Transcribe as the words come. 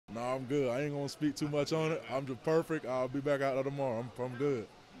No, I'm good. I ain't gonna speak too much on it. I'm just perfect. I'll be back out there tomorrow. I'm good.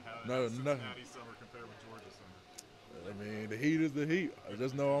 How does Cincinnati summer compare with Georgia summer? I mean, the heat is the heat. I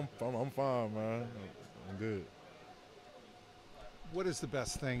just know I'm fine, man. I'm good. What is the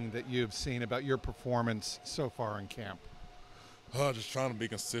best thing that you've seen about your performance so far in camp? Just trying to be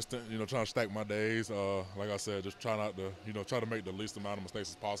consistent, trying to stack my days. Like I said, just try not to, try to make the least amount of mistakes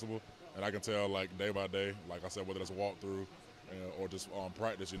as possible. And I can tell, like, day by day, like I said, whether it's a walkthrough or just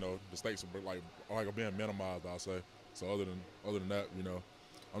practice, the mistakes are being minimized, I'll say. So other than that,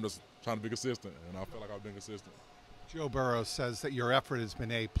 I'm just trying to be consistent, and I feel like I've been consistent. Joe Burrow says that your effort has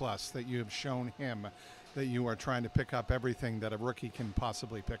been A+, that you have shown him that you are trying to pick up everything that a rookie can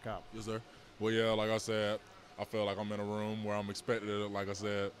possibly pick up. Yes, sir. Well, yeah, like I said, I feel like I'm in a room where I'm expected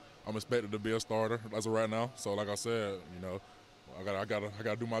to be a starter as of right now. So, like I said, I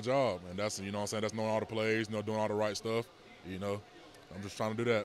gotta do my job, and that's, that's knowing all the plays, doing all the right stuff. I'm just trying to do that.